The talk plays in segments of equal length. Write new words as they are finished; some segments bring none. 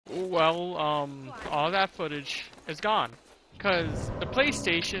well, all that footage is gone. Because the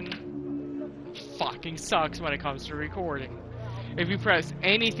PlayStation fucking sucks when it comes to recording. If you press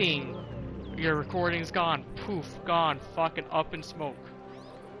anything, your recording's gone. Poof, gone. Fucking up in smoke.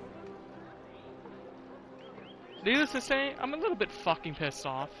 Needless to say, I'm a little bit fucking pissed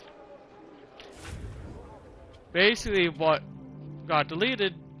off. Basically, what got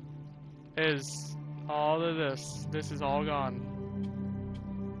deleted is all of this. This is all gone.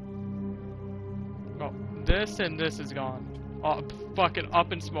 Oh, this and this is gone. Fucking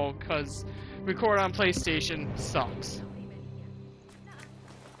up in smoke, because record on PlayStation sucks.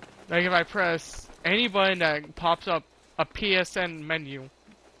 Like if I press any button that pops up a PSN menu,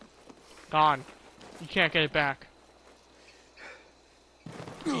 gone. You can't get it back.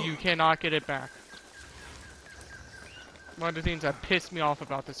 You cannot get it back. One of the things that pissed me off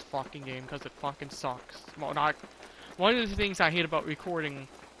about this fucking game, because it fucking sucks. Well, one of the things I hate about recording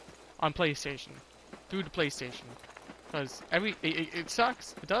on PlayStation, through the PlayStation, because it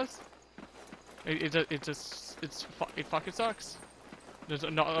sucks. It does. It fucking sucks. There's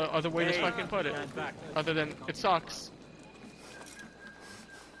no other way to fucking put it, other than it sucks.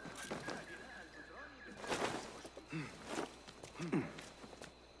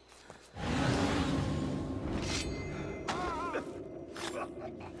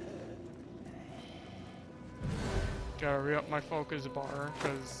 Gotta re-up my focus bar,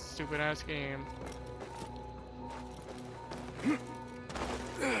 cause stupid ass game.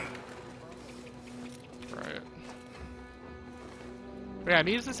 Right. But yeah,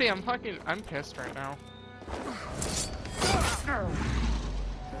 needless to say, I'm pissed right now.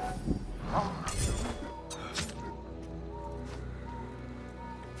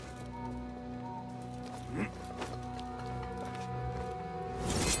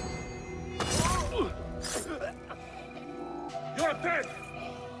 You're dead!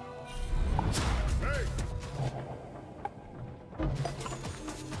 Hey!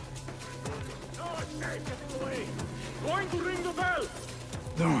 No, it's safe, get away! Going to ring the bell!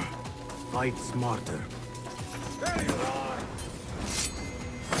 No. Fight smarter. There you are!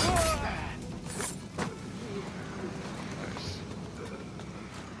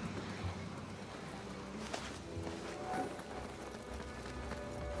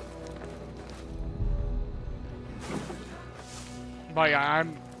 But yeah,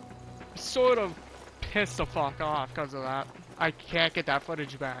 I'm sort of pissed the fuck off because of that. I can't get that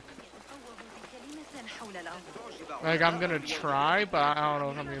footage back. Like, I'm gonna try, but I don't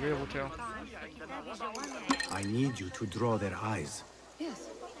know if I'm gonna be able to. I need you to draw their eyes. Yes,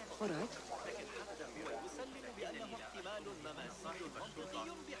 alright.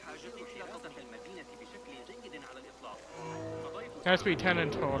 It has to be 10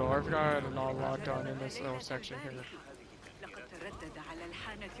 in total. I've got an all lot done in this little section here.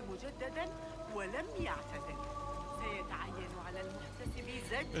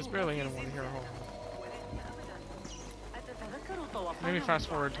 There's barely anyone here. Hold on. Maybe fast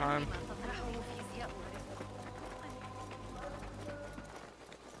forward time.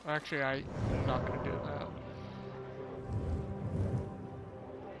 Actually, I'm not gonna do that.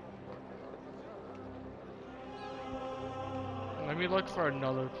 Let me look for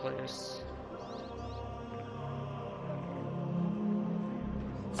another place.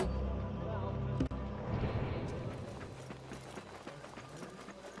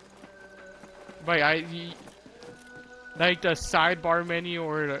 But like the sidebar menu,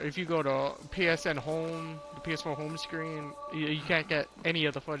 or if you go to PSN home, the PS4 home screen, you can't get any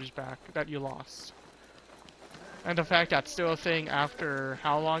of the footage back that you lost. And the fact that's still a thing after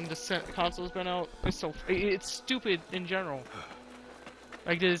how long the console's been out, it's stupid in general.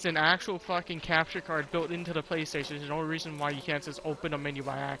 Like, there's an actual fucking capture card built into the PlayStation. There's no reason why you can't just open a menu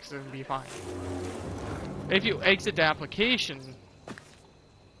by accident and be fine. If you exit the application,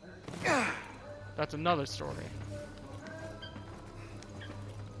 that's another story.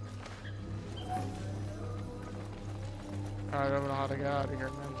 I don't know how to get out of here,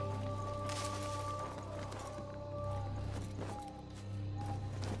 man.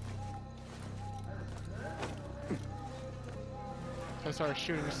 I started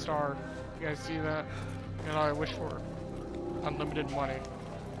shooting a star. You guys see that? And all I wish for unlimited money.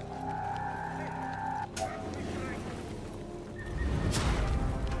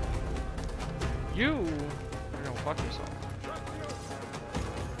 You're gonna fuck yourself.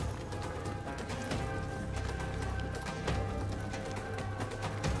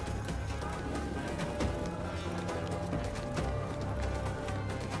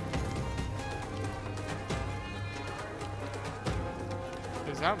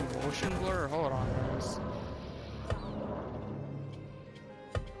 Is that motion blur? Hold on, guys.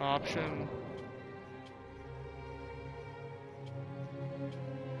 Option.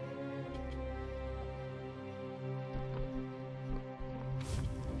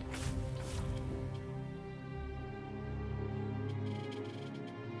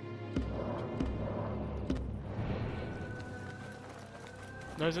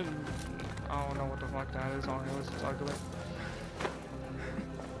 Doesn't. I don't know what the fuck that is on it. It's ugly.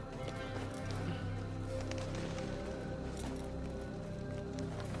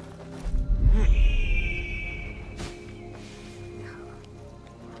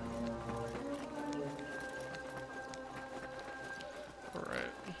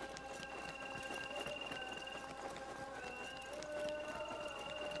 Alright.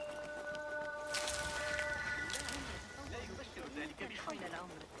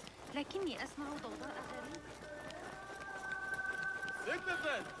 لكني أسمع ضوضاء غريبة.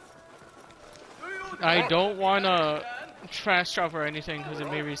 I don't wanna trash talk or anything because it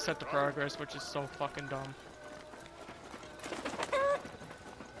may reset the progress, which is so fucking dumb.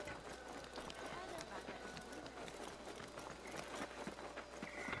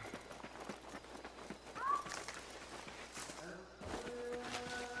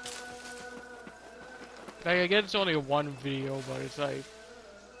 Like, I get it's only one video, but it's like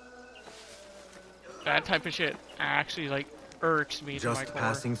that type of shit actually like irks me to my Just core.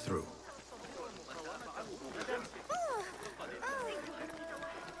 passing through.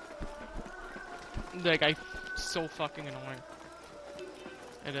 Like, so fucking annoying.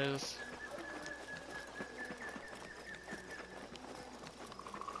 It is.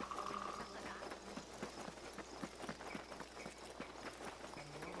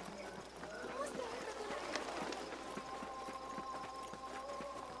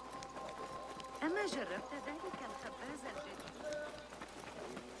 أما جربت ذلك الخباز الجديد؟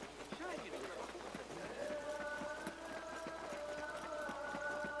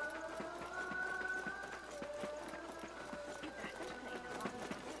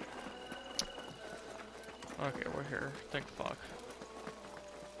 Okay, we're here. Thank fuck.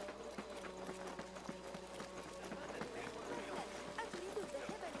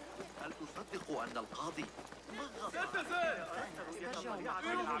 هل تصدق أن القاضي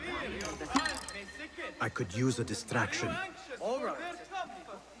I could use a distraction.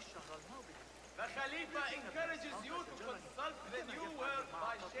 Khalifa encourages you to consult the new work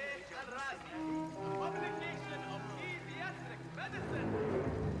by Sheikh Al-Razi. Publication of pediatric medicine.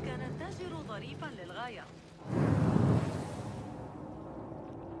 كان التاجر ظريفا للغاية.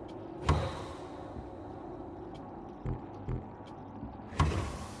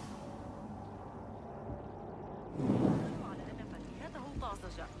 على أن فاكهته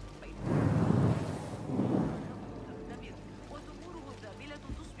طازجة وتموره الذابلة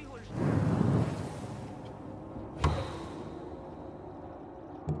تشبه الجنة.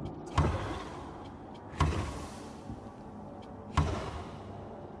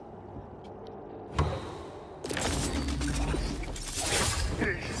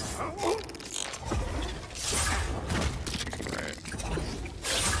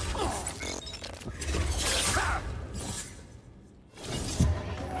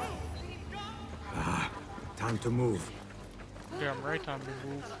 Time to move. Damn right, time to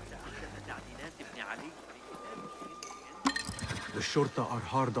move. The Shorta are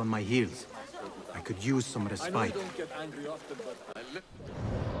hard on my heels. I could use some respite.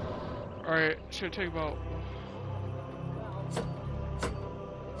 Alright, should take about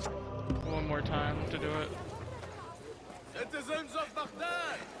one more time to do it. Citizens of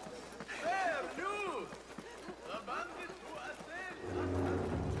Baghdad, fair news! The bandits who assailed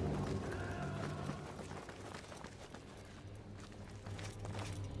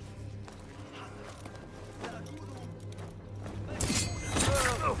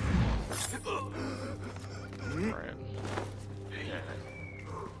Right.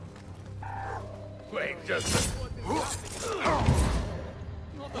 Wait, just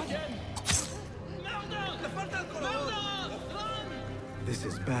This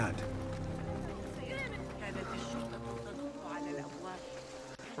is bad. كانت الشرطة تدق على الأبواب.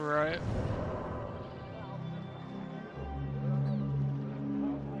 Right.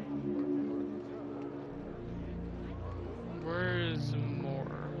 Where is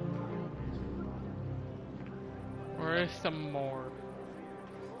more? Where is some more?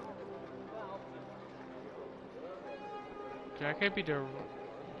 Okay, I can't be the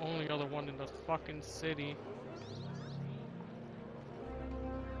only other one in the fucking city.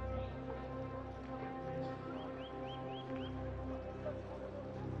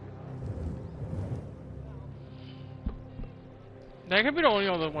 That could be the only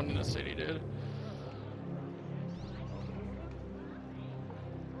other one in the city, dude.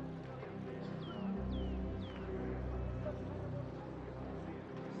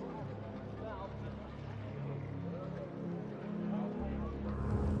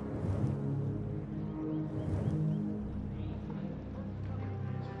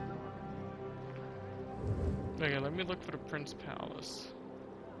 Okay, let me look for the Prince Palace.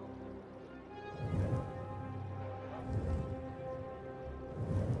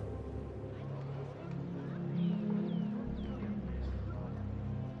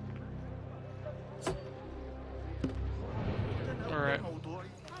 Alright.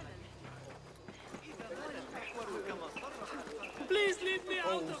 Please lead me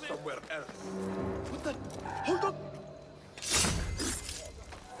out of it. Somewhere else. What the? Hold on.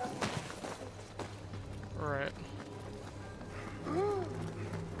 Alright.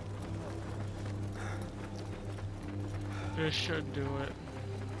 This should do it.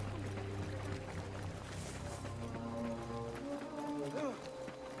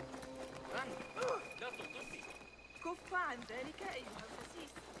 كف عن ذلك أيها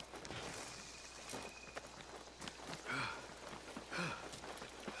الخسيس.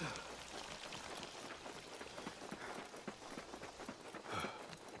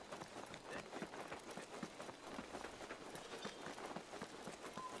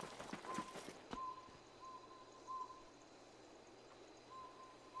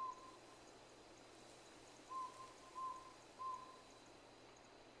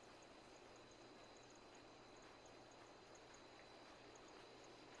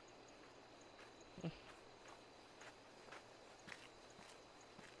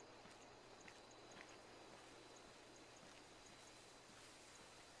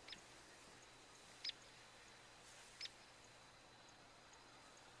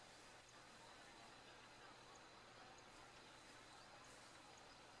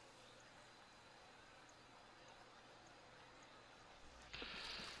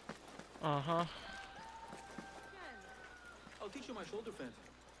 Uh-huh. I'll teach you my shoulder fence.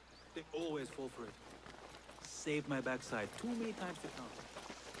 They always fall for it. Saved my backside too many times to count.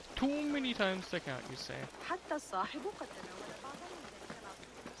 Too many times to count, you say. حتى الصاحب قد تناول بعض من ذلك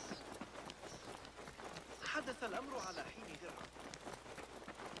العصير. حدث الأمر على حين درع.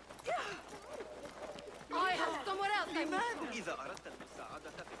 I have somewhere else I must. إذا أردت المساعدة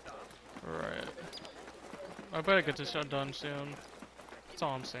فالتعب. Alright. I better get this shut done soon. That's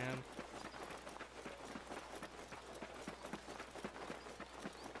all I'm saying.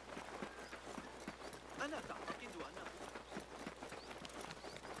 أنا تعتقد أنه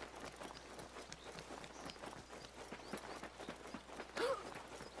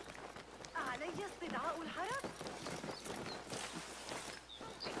علي استدعاء الحرس.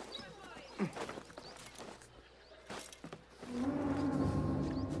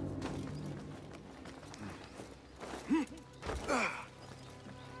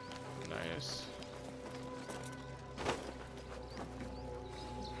 Nice.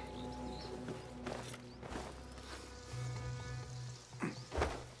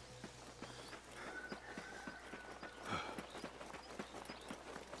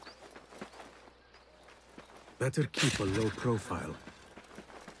 Better keep a low profile.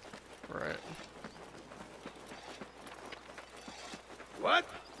 Right. What?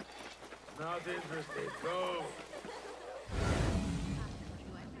 Not interested. Go.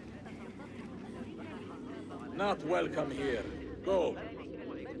 Not welcome here. Go.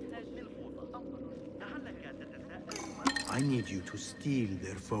 I need you to steal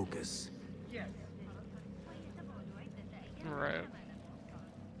their focus. Right.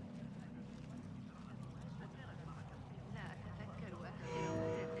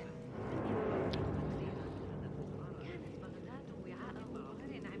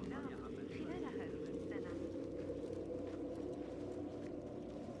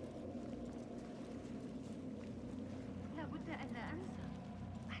 لابد أن لا أنسى.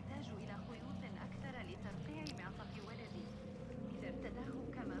 أحتاج إلى خيوط أكثر لترقيع معطف ولدي. إذا ارتداه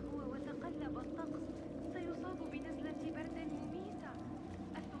كما هو وتقلب الطقس سيصاب بنزلة برد مميتة.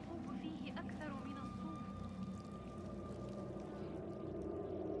 الثقوب فيه أكثر من الصوف.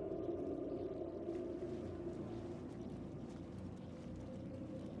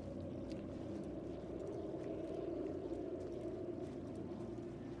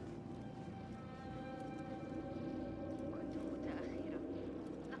 كنت متأخرة.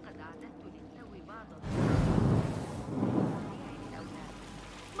 لقد أعددت للتو بعض للأولاد.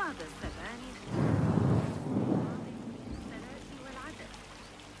 بعض السبانخ، السلاسل والعدس،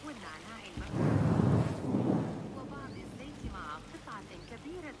 والنعناع المفروم، وبعض الزيت مع قطعة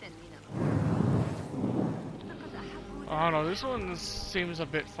كبيرة من لقد أحبوا I don't know, this one seems a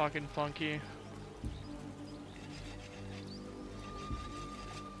bit fucking funky.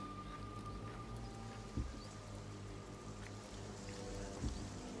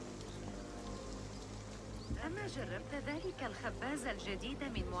 أما جربت ذلك الخباز الجديد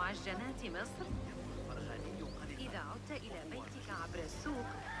من معجنات مصر؟ إذا عدت إلى بيتك عبر السوق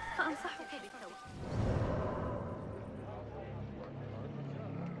فأنصحك بالتوقف.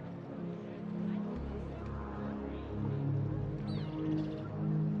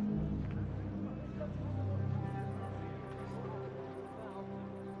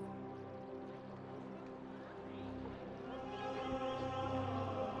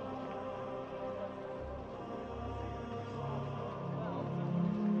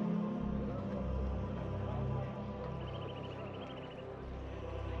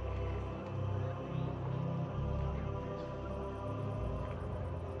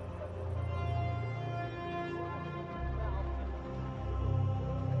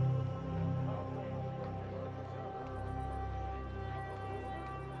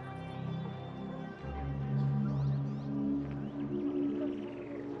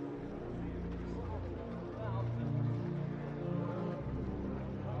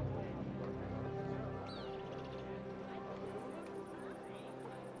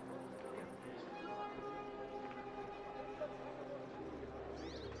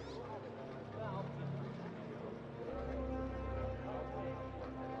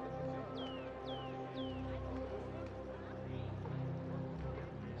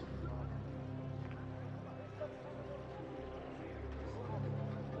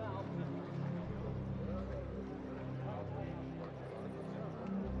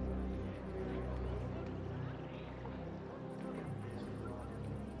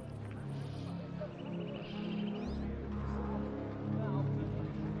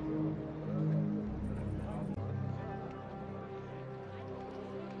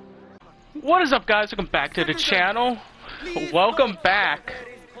 What is up, guys? Welcome back to the channel. Welcome back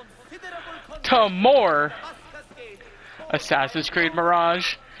to more Assassin's Creed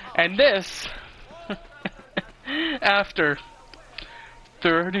Mirage. And this, after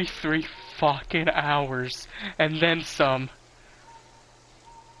 33 fucking hours and then some,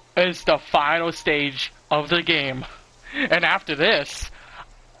 is the final stage of the game. And after this,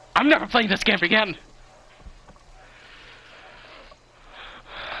 I'm never playing this game again.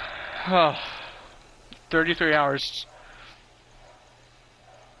 Oh, 33 hours.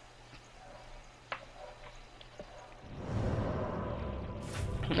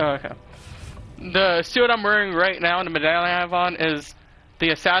 Okay. The suit I'm wearing right now and the medallion I have on is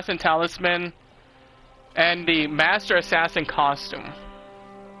the Assassin Talisman and the Master Assassin costume.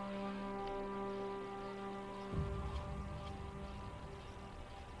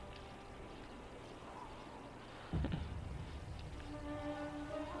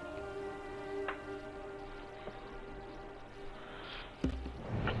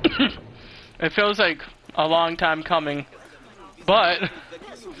 It feels like a long time coming, but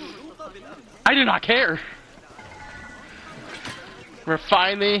I do not care. We're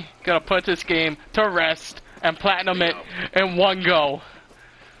finally gonna put this game to rest and platinum it in one go.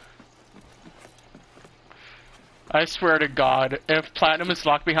 I swear to God, if platinum is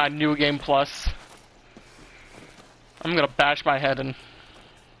locked behind New Game Plus, I'm gonna bash my head in.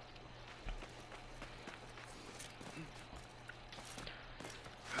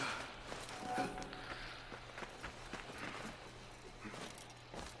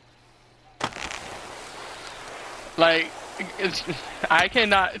 Like, I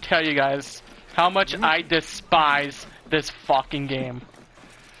cannot tell you guys how much I despise this fucking game.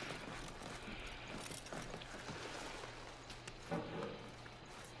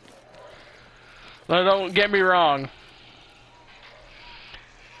 Now, don't get me wrong.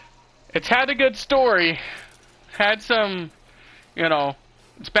 It's had a good story. Had some, you know,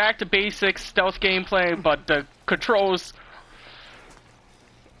 it's back to basics, stealth gameplay, but the controls,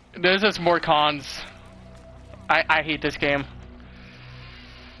 there's just more cons. I hate this game.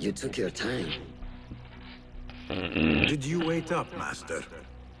 You took your time. Did you wait up, Master?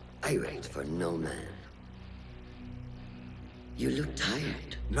 I wait for no man. You look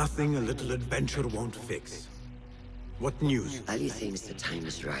tired. Nothing a little adventure won't fix. What news? Ali thinks the time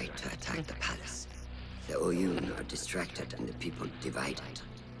is right to attack the palace. The Oyun are distracted and the people divided.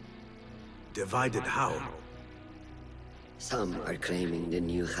 Divided how? Some are claiming the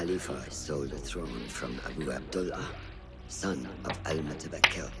new Khalifa stole the throne from Abu Abdullah, son of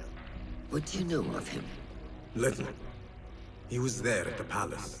Al-Mutabakkil. What do you know of him? Little. He was there at the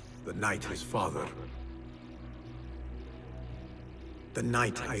palace, the night his father... The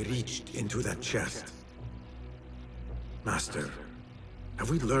night I reached into that chest. Master, have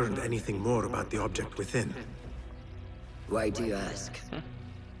we learned anything more about the object within? Why do you ask?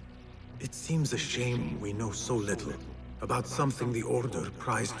 It seems a shame we know so little about something the Order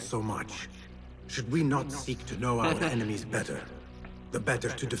prized so much. Should we not seek to know our enemies better, the better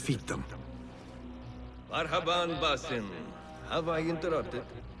to defeat them? Marhaban, Basim. Have I interrupted?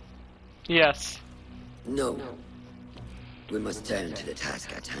 Yes. No. We must turn to the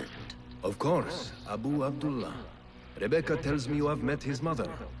task at hand. Of course, Abu Abdullah. Rebecca tells me you have met his mother,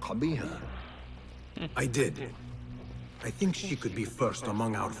 Qabiha. I did. I think she could be first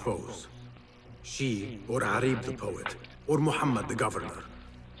among our foes. She, or Arib the poet, or Muhammad the governor.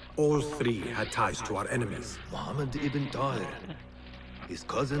 All three had ties to our enemies. Muhammad ibn Tahir. His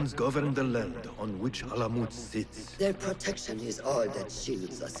cousins govern the land on which Alamut sits. Their protection is all that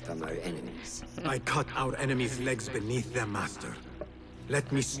shields us from our enemies. I cut our enemies' legs beneath them, Master.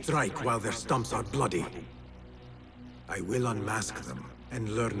 Let me strike while their stumps are bloody. I will unmask them and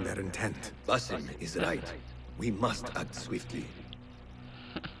learn their intent. Basim is right. We must act swiftly.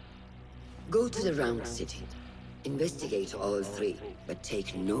 Go to the Round City. Investigate all three, but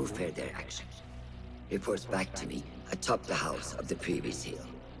take no further action. Reports back to me atop the house of the previous hill.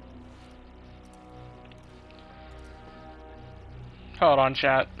 Hold on,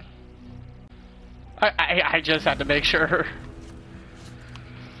 chat. I just had to make sure.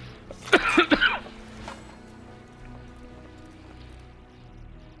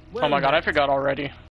 Oh my God, I forgot already.